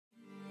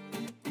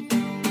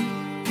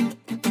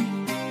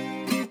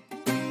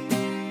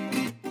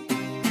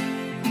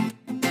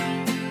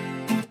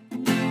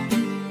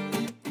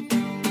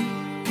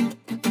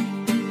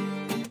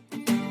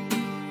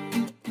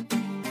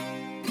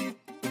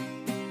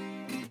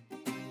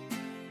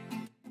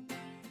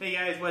Hey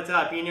guys, what's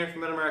up? Ian here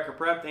from Middle America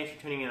Prep. Thanks for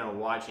tuning in and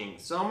watching.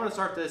 So I'm going to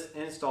start this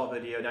install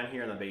video down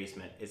here in the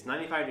basement. It's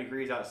 95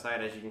 degrees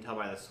outside, as you can tell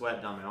by the sweat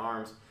down my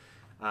arms.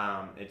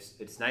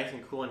 It's nice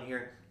and cool in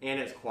here, and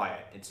it's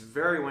quiet. It's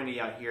very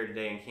windy out here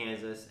today in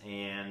Kansas,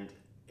 and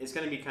it's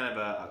going to be kind of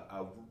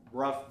a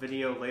rough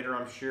video later,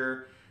 I'm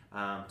sure.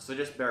 So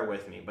just bear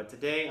with me. But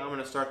today I'm going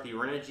to start the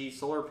Renogy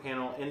solar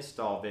panel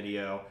install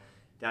video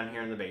down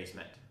here in the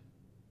basement.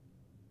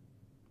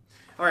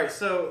 Alright,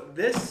 so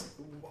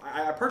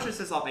I purchased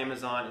this off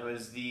Amazon. It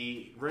was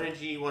the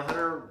Renogy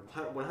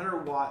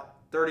 100 watt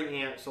 30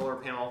 amp solar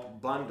panel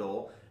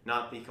bundle,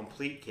 not the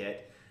complete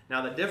kit.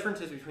 Now the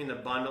differences between the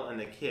bundle and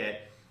the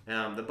kit,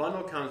 the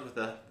bundle comes with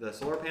the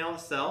solar panel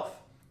itself,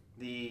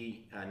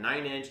 the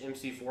 9-inch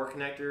MC4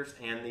 connectors,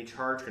 and the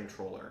charge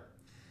controller.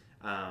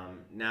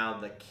 Now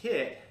the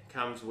kit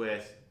comes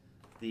with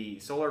the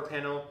solar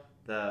panel,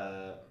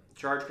 the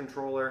charge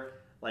controller,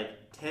 like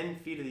 10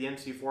 feet of the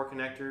MC4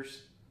 connectors.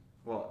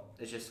 Well,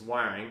 it's just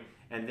wiring,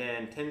 and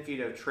then 10 feet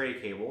of tray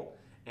cable,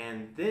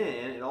 and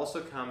then it also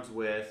comes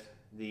with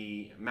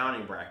the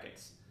mounting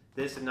brackets.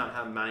 This did not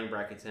have mounting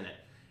brackets in it.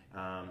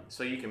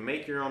 So you can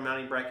make your own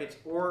mounting brackets,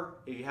 or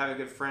if you have a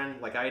good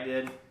friend like I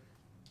did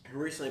who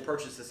recently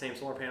purchased the same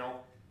solar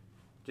panel,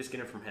 just get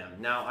them from him.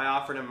 Now, I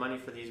offered him money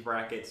for these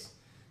brackets.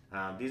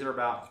 These are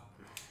about,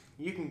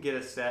 you can get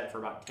a set for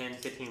about 10,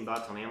 15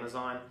 bucks on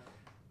Amazon.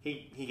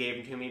 He gave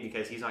them to me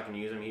because he's not going to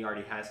use them. He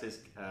already has his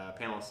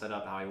panel set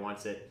up how he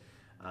wants it.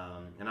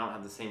 And I don't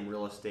have the same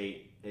real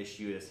estate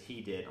issue as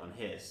he did on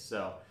his.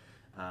 So,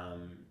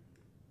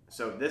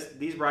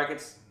 these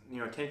brackets, you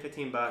know, 10,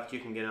 15 bucks,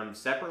 you can get them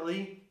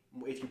separately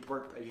if you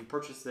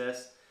purchase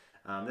this.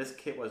 This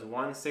kit was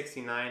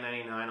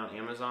 $169.99 on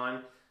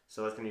Amazon,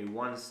 so it's going to be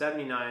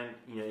 $179,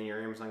 you know, in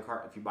your Amazon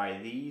cart if you buy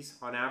these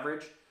on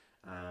average.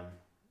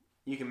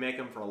 You can make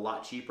them for a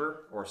lot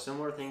cheaper, or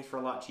similar things for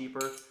a lot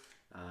cheaper.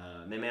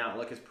 They may not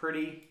look as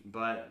pretty,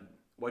 but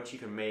what you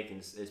can make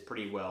is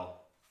pretty well,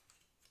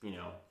 you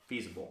know,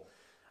 feasible.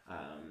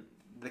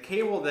 The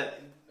cable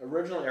that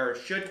originally, or it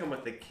should come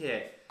with the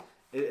kit,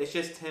 it's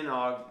just 10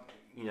 AUG,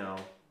 you know,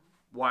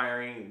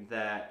 wiring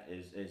that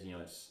is you know,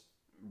 it's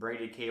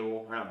braided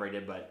cable, or not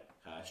braided, but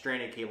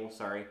stranded cable,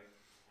 sorry.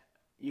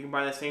 You can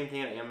buy the same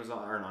thing at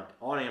Amazon, or not,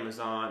 on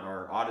Amazon,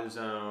 or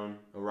AutoZone,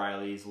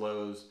 O'Reilly's,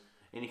 Lowe's,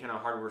 any kind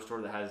of hardware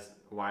store that has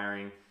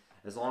wiring.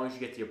 As long as you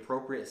get the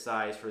appropriate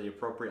size for the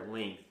appropriate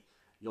length,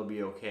 you'll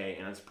be okay.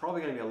 And it's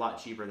probably going to be a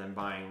lot cheaper than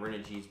buying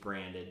Renogy's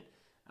branded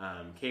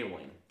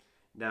cabling.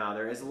 Now,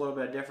 there is a little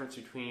bit of difference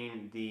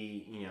between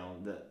the, you know,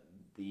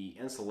 the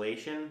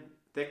insulation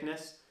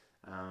thickness.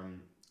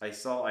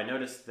 I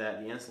noticed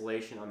that the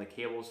insulation on the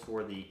cables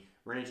for the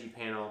Renogy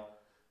panel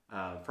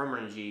from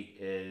Renogy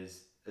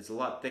is a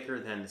lot thicker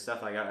than the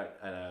stuff I got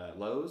at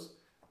Lowe's,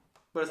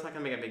 but it's not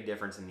going to make a big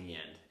difference in the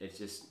end. It's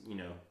just, you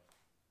know,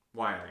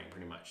 wiring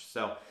pretty much.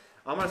 So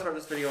I'm going to start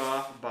this video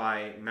off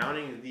by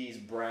mounting these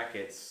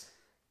brackets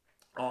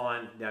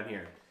on down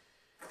here.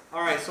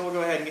 Alright, so we'll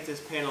go ahead and get this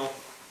panel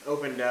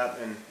opened up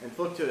and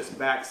flip to its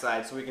back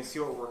side so we can see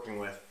what we're working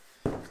with.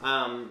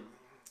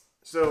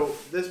 So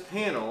this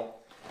panel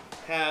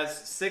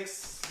has 6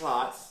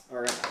 slots,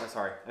 or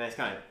sorry, and it's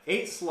kind of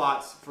 8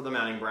 slots for the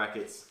mounting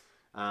brackets,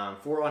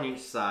 4 on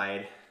each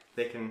side.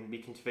 They can be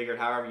configured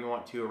however you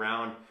want to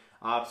around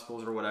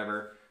obstacles or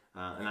whatever.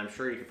 And I'm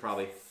sure you could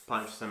probably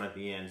punch some at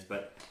the ends,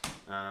 but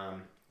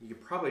you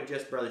could probably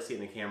just barely see it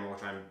in the camera,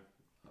 which I'm,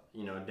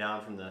 you know,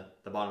 down from the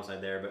bottom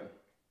side there. But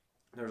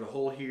there's a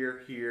hole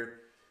here,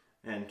 here,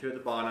 and 2 at the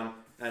bottom,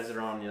 as there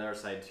are on the other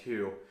side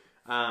too.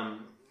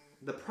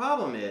 The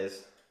problem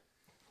is,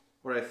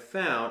 what I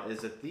found is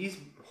that these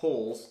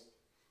holes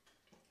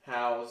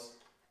house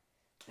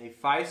a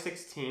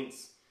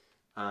 5/16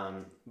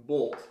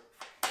 bolt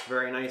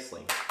very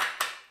nicely.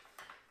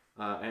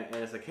 And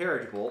it's a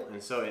carriage bolt,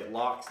 and so it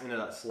locks into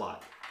that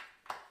slot.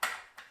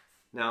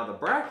 Now the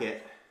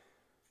bracket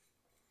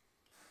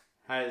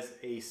has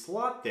a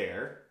slot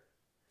there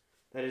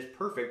that is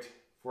perfect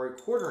for a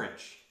 1/4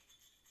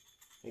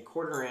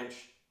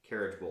 inch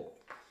carriage bolt.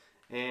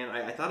 And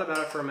I thought about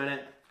it for a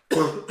minute.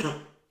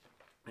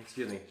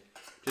 Excuse me.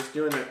 Just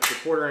doing the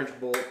 1/4 inch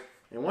bolt,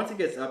 and once it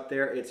gets up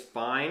there, it's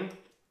fine.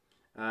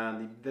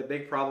 The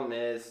big problem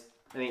is,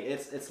 I mean,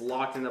 it's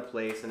locked into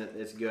place and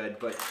it's good,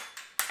 but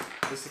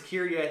the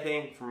security, I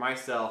think, for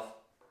myself,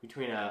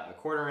 between a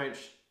 1/4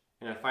 inch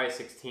and a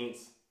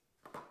 5/16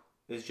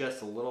 is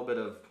just a little bit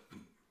of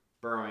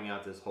burrowing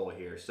out this hole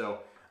here.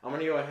 So I'm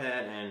going to go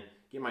ahead and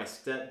get my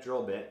step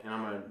drill bit, and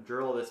I'm going to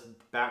drill this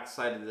back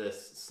side of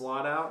this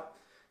slot out,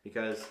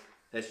 because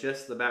it's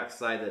just the back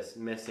side that's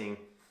missing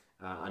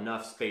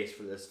enough space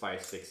for this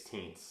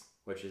 5/16,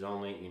 which is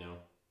only, you know,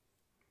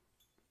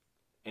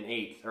 an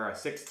 1/8 or a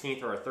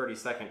 1/16 or a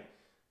 32nd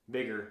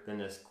bigger than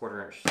this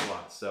 1/4 inch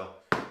slot. So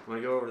I'm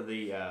going to go over to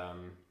the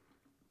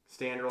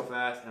stand real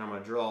fast, and I'm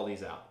going to drill all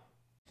these out.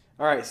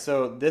 Alright,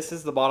 so this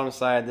is the bottom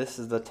side. This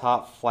is the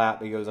top flap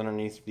that goes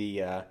underneath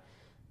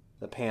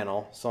the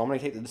panel. So I'm going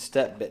to take the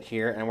step bit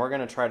here, and we're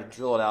going to try to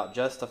drill it out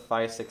just a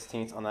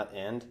 5/16 on that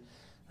end.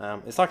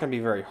 It's not going to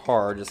be very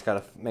hard, just got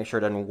to make sure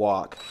it doesn't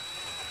walk.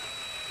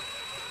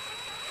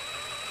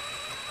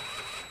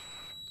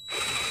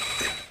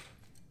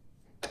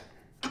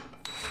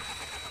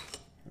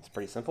 It's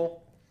pretty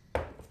simple.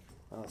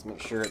 Let's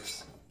make sure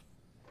it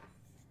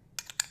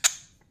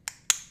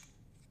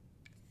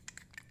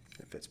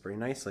fits pretty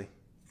nicely,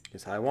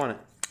 just how I want it.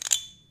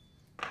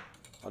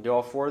 I'll do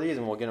all 4 of these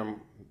and we'll get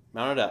them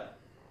mounted up.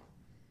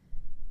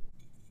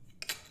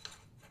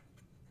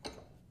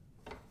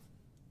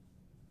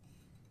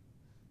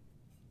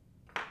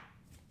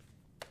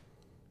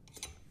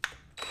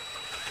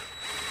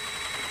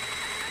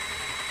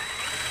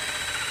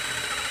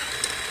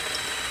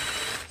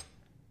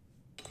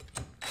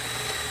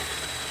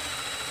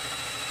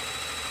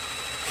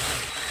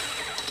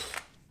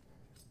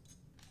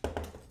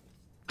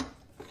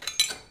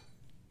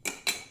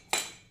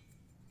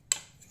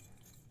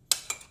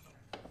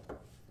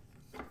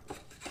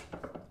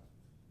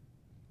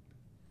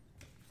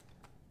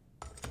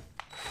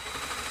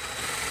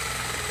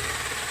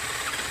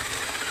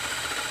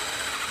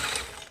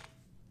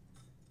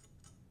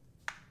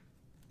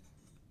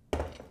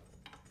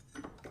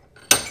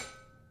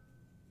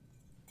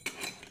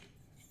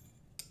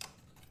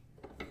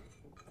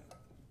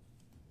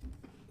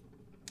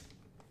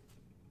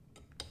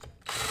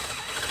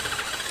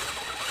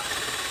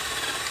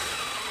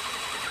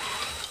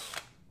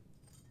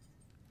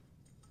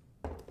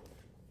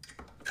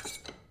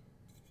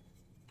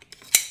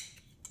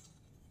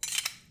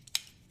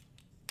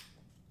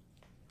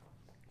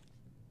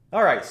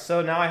 Alright,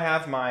 so now I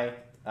have my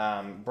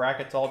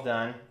brackets all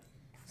done.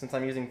 Since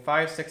I'm using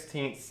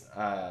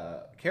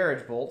 5/16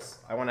 carriage bolts,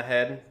 I went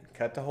ahead and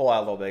cut the hole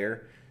out a little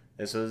bigger.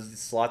 This was the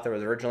slot that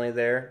was originally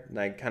there, and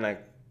I kind of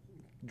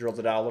drilled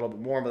it out a little bit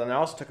more, but then I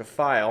also took a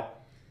file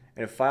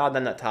and filed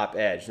down that top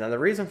edge. Now the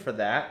reason for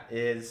that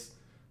is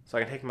so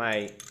I can take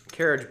my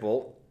carriage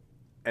bolt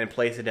and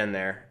place it in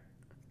there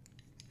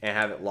and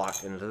have it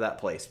locked into that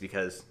place,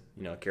 because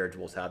you know carriage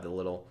bolts have the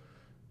little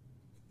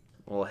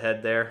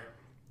head there.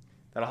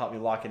 That'll help me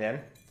lock it in.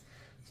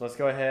 So let's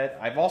go ahead.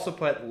 I've also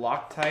put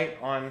Loctite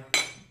on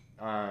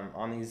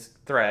these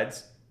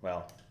threads.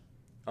 Well,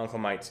 Uncle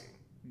Mike's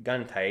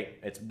gun tight.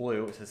 It's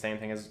blue. It's the same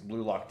thing as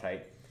blue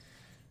Loctite.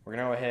 We're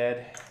gonna go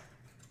ahead,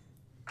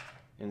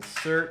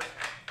 insert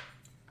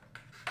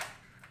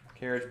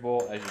carriage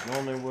bolt as you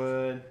normally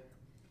would.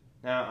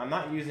 Now I'm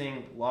not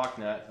using lock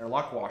nut or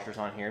lock washers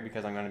on here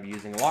because I'm going to be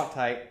using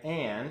Loctite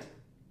and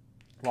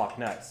lock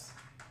nuts.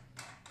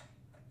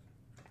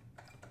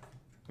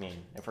 I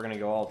mean, if we're going to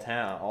go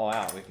all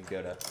out, we could go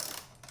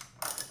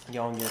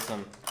and get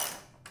some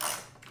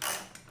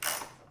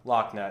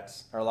lock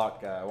nuts or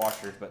lock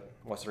washers, but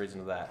what's the reason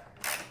of that?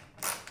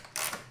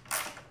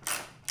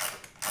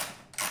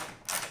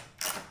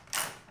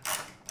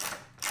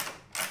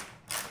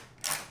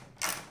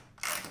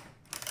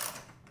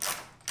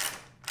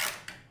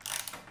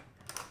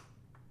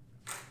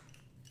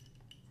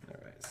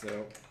 Alright,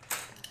 so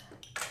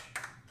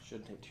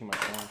shouldn't take too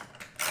much long.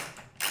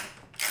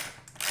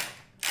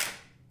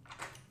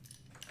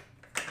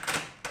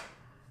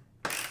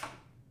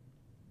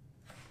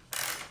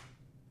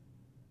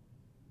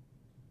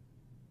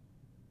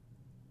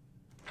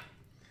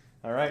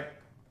 All right,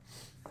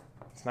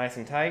 it's nice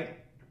and tight.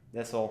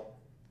 This will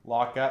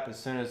lock up as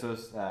soon as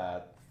those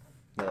the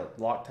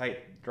Loctite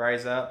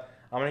dries up.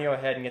 I'm gonna go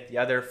ahead and get the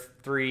other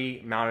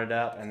 3 mounted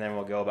up, and then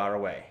we'll go about our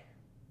way.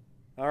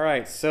 All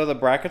right, so the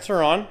brackets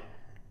are on,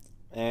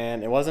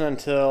 and it wasn't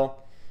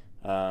until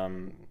I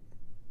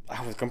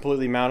was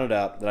completely mounted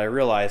up that I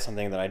realized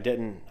something that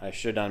I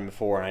should have done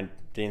before, and I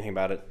didn't think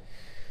about it.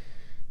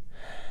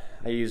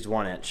 I used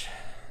 1-inch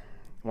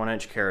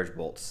carriage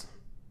bolts.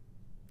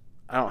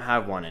 I don't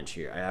have 1 inch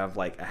here. I have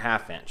like a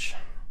 1/2 inch.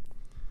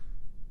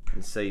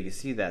 And so you can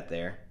see that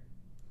there.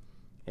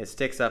 It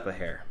sticks up a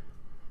hair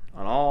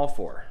on all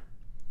 4.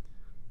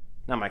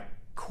 Now my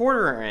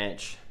 1/4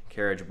 inch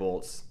carriage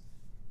bolts,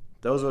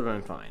 those would have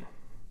been fine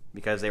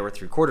because they were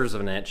 3/4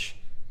 of an inch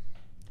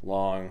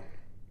long.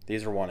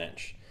 These are 1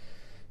 inch.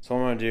 So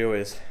what I'm going to do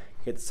is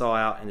get the saw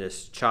out and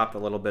just chop a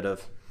little bit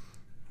of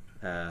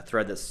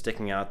thread that's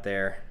sticking out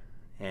there,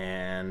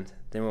 and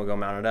then we'll go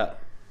mount it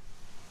up.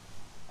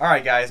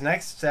 Alright guys,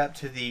 next step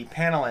to the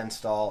panel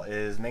install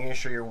is making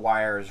sure your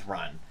wires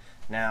run.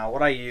 Now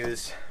what I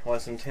used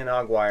was some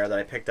 10-aught wire that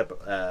I picked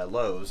up at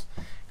Lowe's.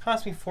 It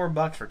cost me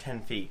 $4 for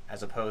 10 feet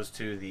as opposed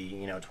to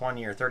the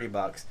 20 or 30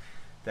 bucks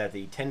that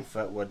the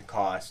 10-foot would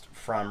cost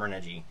from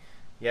Renogy.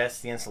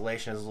 Yes, the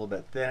insulation is a little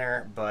bit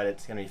thinner, but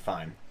it's going to be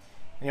fine.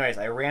 Anyways,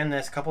 I ran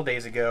this a couple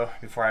days ago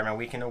before I had my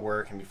weekend of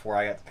work and before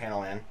I got the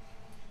panel in.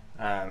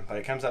 But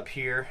it comes up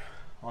here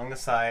along the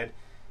side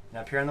and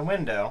up here in the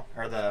window,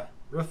 or the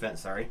roof vent,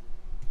 sorry.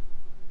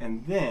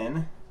 And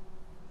then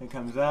it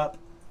comes up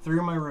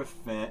through my roof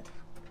vent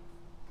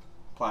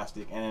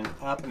plastic and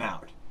up and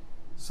out.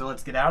 So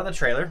let's get out of the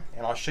trailer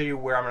and I'll show you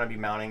where I'm going to be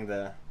mounting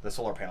the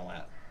solar panel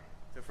at.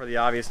 So for the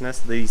obviousness,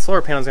 the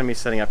solar panel is going to be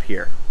sitting up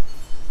here,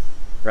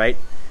 right?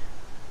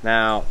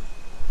 Now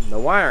the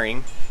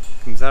wiring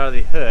comes out of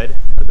the hood,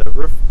 or the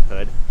roof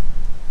hood,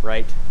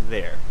 right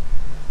there.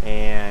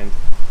 And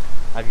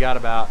I've got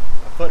about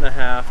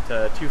 1.5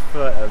 to 2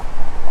 foot of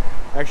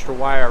extra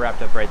wire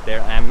wrapped up right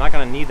there. I'm not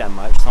going to need that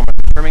much, so I'm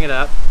trimming it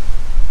up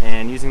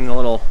and using the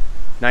little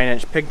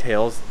 9-inch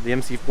pigtails,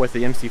 with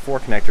the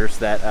MC4 connectors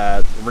that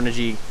the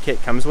Renogy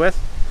kit comes with,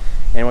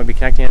 and we'll be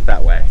connecting it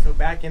that way. So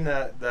back in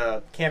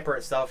the camper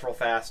itself real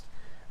fast,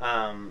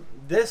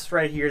 this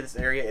right here, this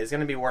area is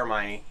going to be where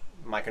my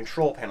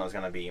control panel is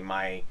going to be.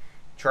 My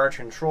charge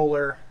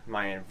controller,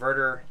 my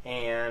inverter,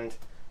 and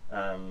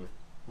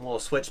little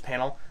switch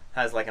panel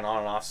has like an on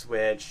and off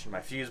switch.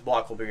 My fuse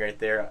block will be right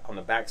there on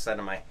the back side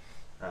of my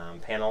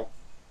panel.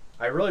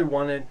 I really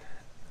wanted,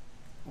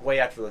 way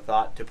after the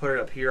thought, to put it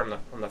up here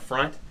on the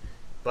front,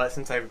 but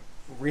since I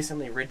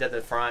recently redid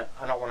the front,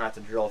 I don't want to have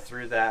to drill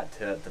through that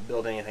to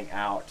build anything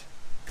out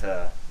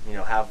to, you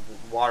know, have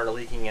water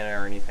leaking in it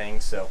or anything.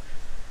 So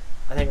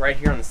I think right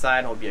here on the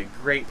side will be a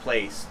great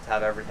place to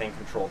have everything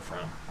controlled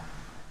from.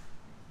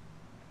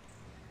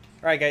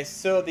 Alright guys,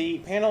 so the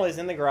panel is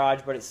in the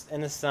garage, but it's in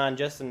the sun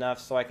just enough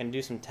so I can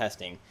do some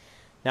testing.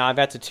 Now I've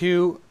got the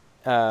two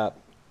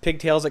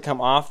pigtails that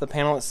come off the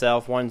panel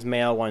itself. One's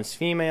male, one's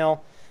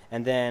female,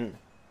 and then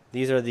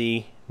these are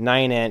the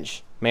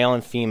 9-inch male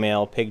and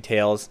female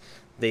pigtails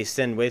they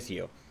send with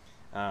you.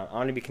 I'm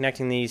going to be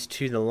connecting these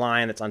to the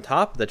line that's on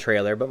top of the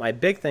trailer, but my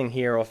big thing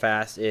here real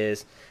fast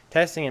is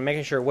testing and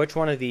making sure which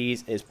one of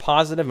these is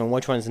positive and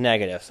which one's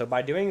negative. So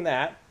by doing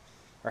that,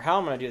 or how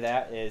I'm going to do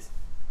that, is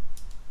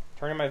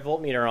turning my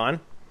voltmeter on,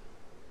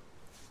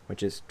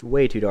 which is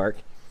way too dark.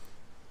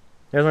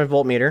 There's my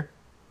voltmeter.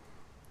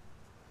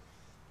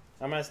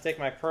 I'm going to stick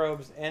my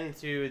probes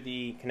into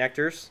the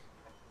connectors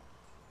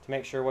to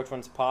make sure which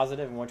one's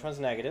positive and which one's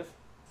negative.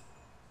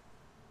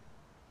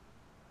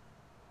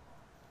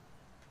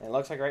 And it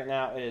looks like right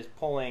now it is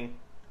pulling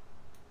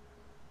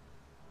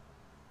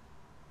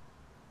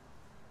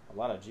a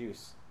lot of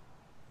juice.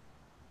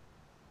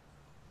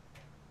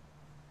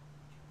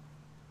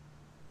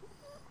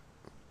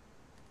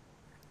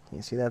 Can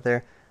you see that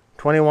there?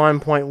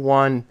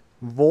 21.1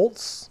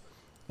 volts.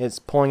 It's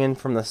pulling in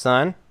from the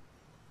sun.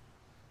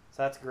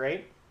 So that's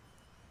great.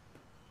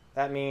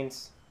 That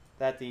means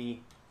that the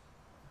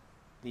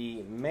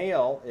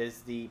male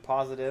is the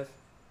positive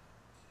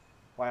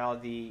while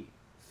the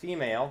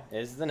female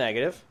is the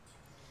negative.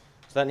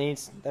 So that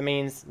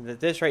means that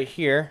this right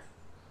here,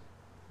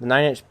 the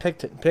 9-inch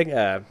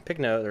pig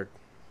nose, or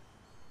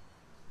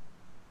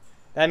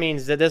that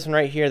means that this one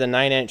right here, the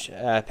 9-inch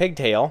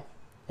pigtail,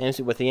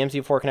 with the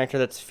MC4 connector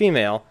that's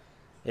female,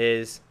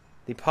 is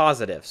the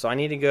positive. So I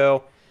need to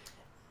go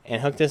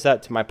and hook this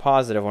up to my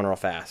positive one real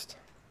fast.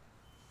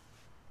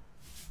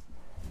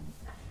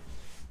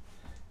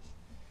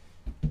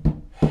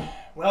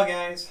 Well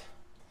guys,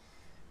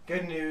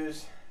 good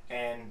news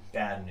and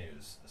bad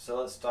news. So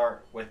let's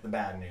start with the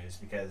bad news,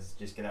 because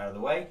just get out of the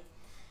way.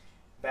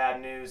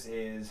 Bad news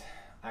is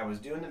I was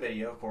doing the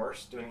video, of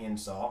course, doing the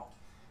install,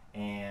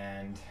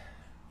 and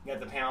got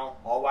the panel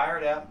all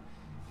wired up,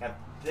 got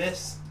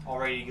this all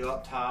ready to go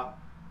up top,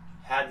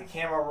 had the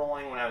camera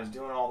rolling when I was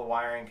doing all the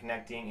wiring,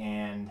 connecting,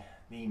 and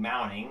the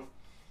mounting,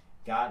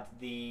 got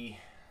the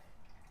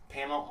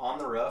panel on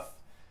the roof,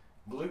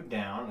 glued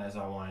down as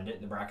I wanted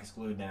it, the brackets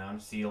glued down,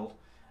 sealed,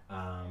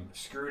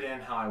 screwed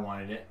in how I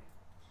wanted it.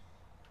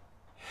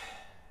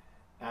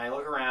 And I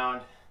look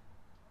around,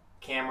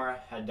 camera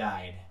had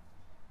died.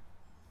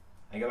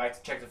 I go back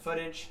to check the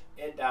footage,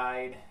 it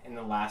died in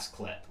the last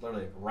clip,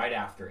 literally right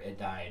after it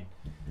died.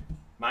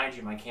 Mind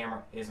you, my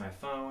camera is my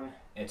phone.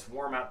 It's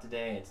warm out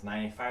today, it's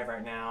 95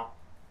 right now.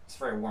 It's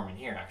very warm in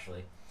here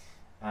actually.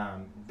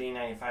 Being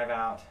 95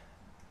 out,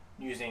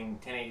 using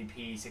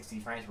 1080p 60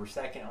 frames per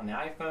second on the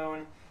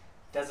iPhone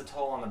does a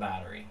toll on the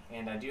battery.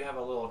 And I do have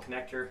a little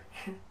connector.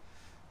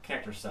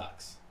 Connector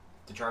sucks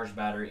to charge the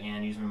battery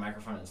and use my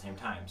microphone at the same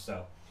time.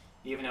 So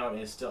even though it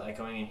is still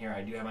echoing in here,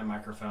 I do have my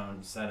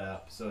microphone set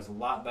up, so it's a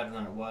lot better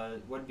than it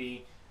would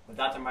be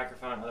without the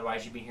microphone.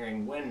 Otherwise you'd be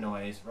hearing wind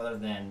noise rather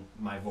than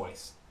my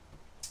voice.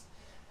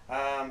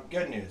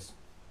 Good news,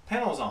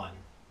 panel's on.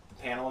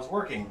 The panel is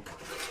working.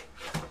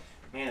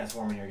 Man, it's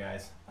warm in here,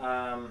 guys.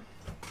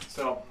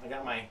 So I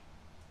got my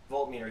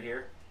voltmeter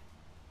here,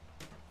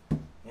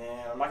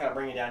 and I'm not going to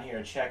bring you down here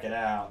to check it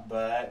out,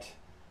 but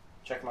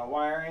check my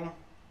wiring.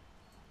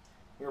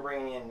 We're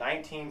bringing in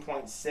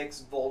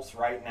 19.6 volts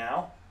right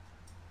now,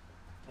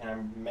 and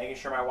I'm making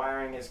sure my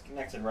wiring is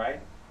connected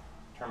right.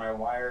 Turn my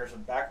wires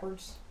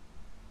backwards,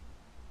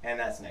 and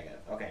that's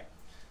negative. Okay,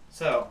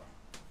 so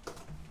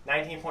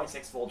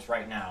 19.6 volts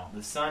right now.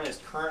 The sun is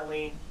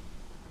currently,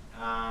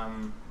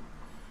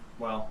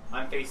 well,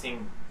 I'm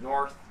facing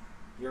north.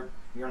 You're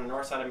on the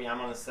north side of me, I'm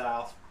on the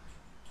south.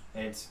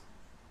 It's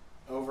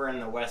over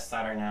in the west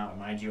side right now.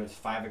 Mind you, it's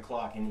 5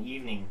 o'clock in the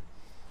evening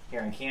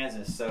here in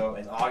Kansas, so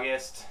it's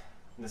August.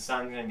 The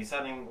sun's going to be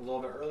setting a little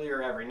bit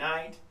earlier every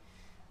night,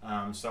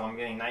 so I'm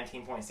getting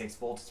 19.6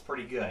 volts. It's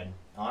pretty good.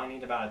 I only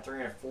need about a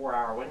 3 or 4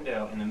 hour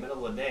window in the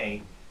middle of the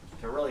day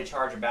to really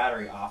charge a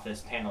battery off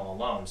this panel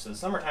alone. So the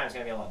summertime is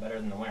going to be a lot better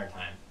than the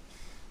wintertime.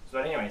 So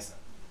anyways,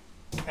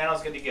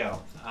 panel's good to go.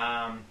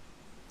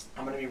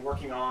 I'm going to be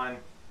working on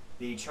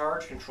the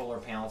charge controller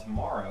panel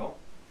tomorrow,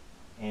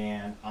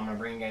 and I'm going to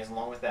bring you guys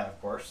along with that,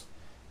 of course.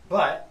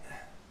 But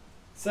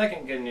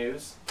second good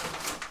news,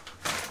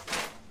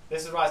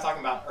 this is what I was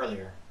talking about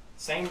earlier.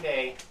 Same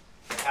day,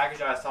 the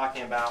package I was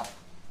talking about,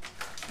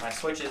 my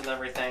switches and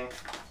everything,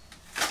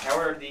 I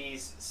ordered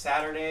these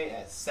Saturday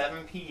at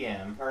 7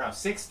 p.m. or no,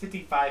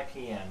 6:55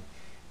 p.m.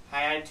 I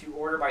had to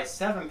order by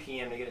 7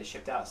 p.m. to get it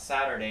shipped out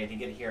Saturday to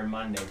get it here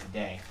Monday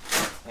today.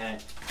 And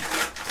it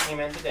came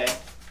in today.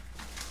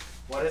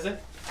 What is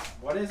it?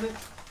 What is it?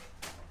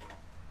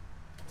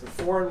 It's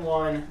a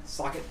 4-in-1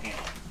 socket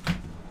panel.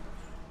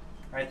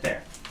 Right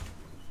there.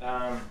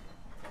 Of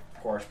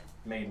course,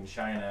 made in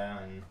China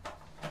and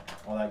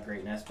all that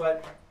greatness.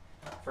 But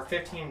for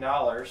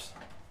 $15,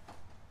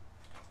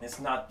 it's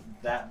not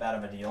that bad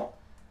of a deal.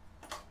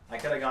 I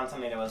could have gone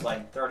something that was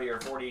like $30 or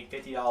 $40,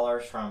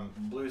 $50 from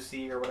Blue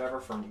Sea or whatever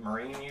for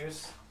marine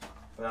use,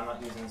 but I'm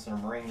not using this in a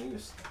marine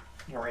use,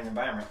 marine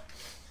environment.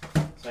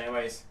 So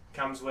anyways,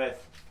 comes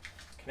with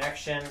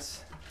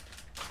connections,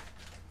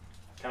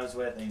 comes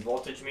with a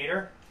voltage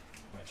meter,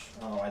 which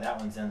I don't know why that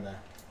one's in the,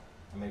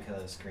 let me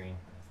cut the screen.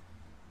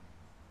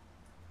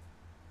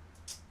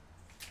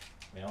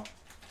 You know,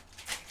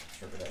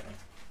 strip it open.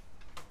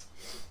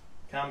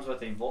 Comes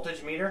with a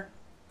voltage meter,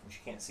 which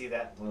you can't see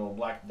that little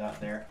black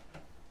dot there.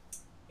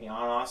 The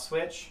on-off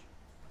switch,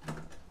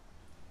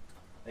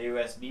 a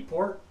USB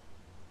port,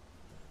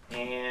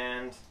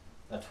 and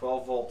a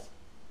 12-volt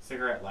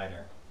cigarette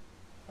lighter.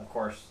 Of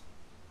course,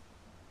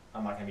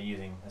 I'm not going to be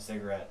using a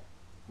cigarette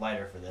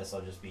lighter for this.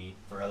 I'll just be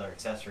for other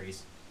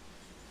accessories.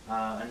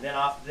 And then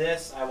off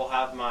this, I will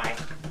have my,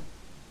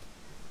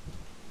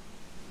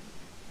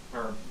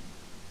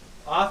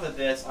 off of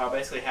this, I'll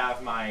basically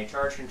have my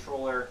charge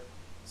controller.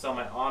 So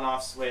my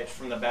on-off switch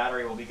from the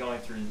battery will be going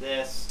through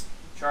this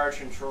charge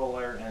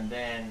controller, and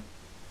then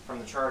from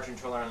the charge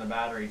controller and the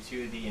battery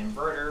to the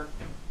inverter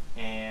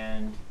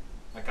and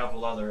a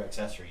couple other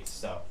accessories.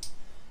 So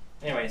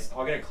anyways,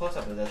 I'll get a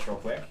close-up of this real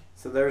quick.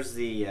 So there's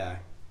the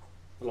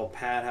little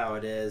pad, how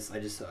it is. I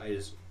just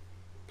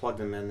plugged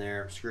them in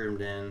there, screwed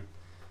them in.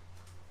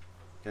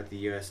 Got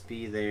the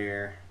USB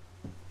there,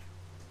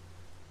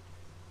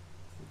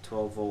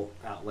 12-volt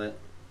outlet,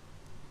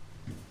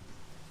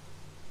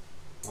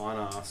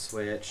 on-off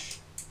switch,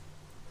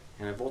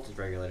 and a voltage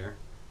regulator.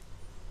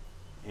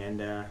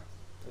 And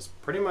that's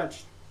pretty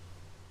much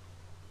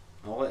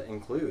all it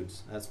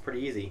includes. That's pretty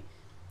easy.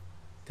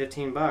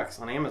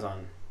 $15 on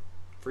Amazon,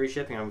 free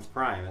shipping on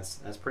Prime.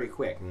 That's pretty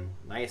quick and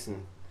nice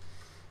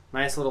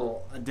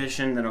little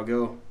addition that'll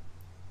go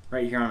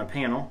right here on a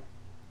panel,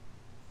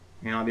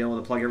 and I'll be able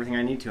to plug everything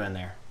I need to in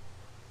there.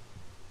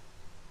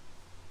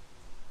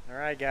 All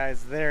right,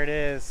 guys, there it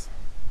is.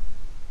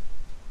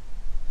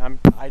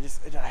 I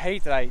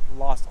hate that I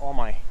lost all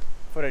my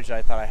footage that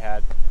I thought I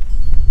had.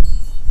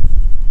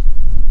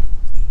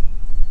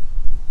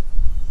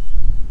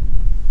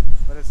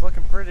 But it's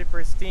looking pretty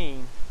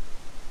pristine.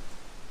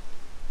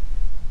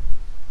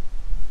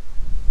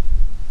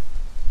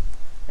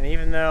 And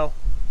even though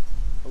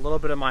a little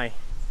bit of my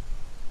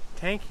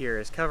tank here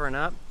is covering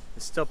up,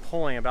 it's still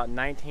pulling about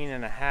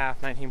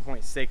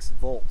 19.6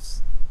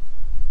 volts,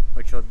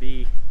 which will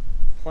be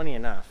plenty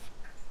enough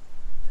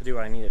to do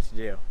what I need it to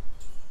do.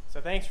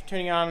 So thanks for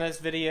tuning on this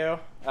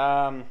video.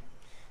 My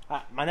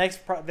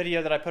next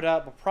video that I put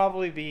up will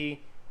probably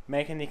be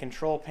making the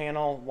control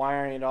panel,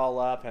 wiring it all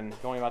up, and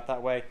going about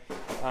that way.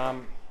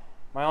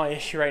 My only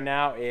issue right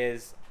now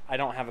is I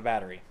don't have a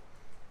battery.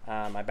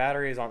 My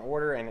battery is on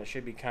order, and it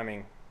should be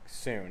coming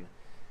soon.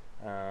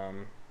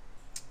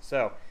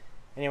 So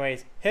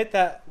anyways, hit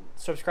that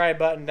subscribe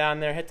button down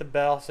there, hit the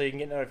bell so you can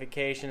get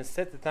notifications,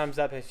 hit the thumbs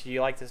up if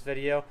you like this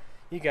video.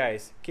 You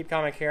guys keep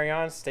calm and carry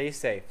on, stay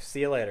safe.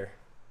 See you later.